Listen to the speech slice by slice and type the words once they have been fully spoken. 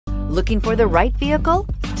Looking for the right vehicle?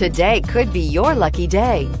 Today could be your lucky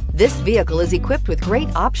day. This vehicle is equipped with great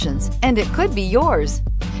options and it could be yours.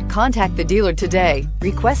 Contact the dealer today,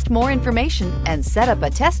 request more information, and set up a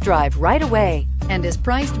test drive right away. And is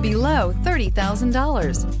priced below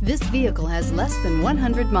 $30,000. This vehicle has less than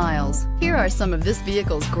 100 miles. Here are some of this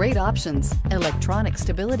vehicle's great options: electronic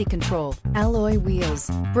stability control, alloy wheels,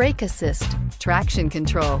 brake assist, traction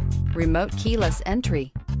control, remote keyless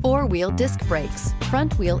entry, four-wheel disc brakes,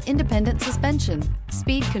 front-wheel independent suspension,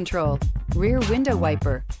 speed control, rear window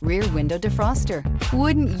wiper, rear window defroster.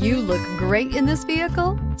 Wouldn't you look great in this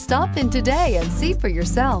vehicle? Stop in today and see for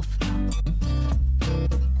yourself.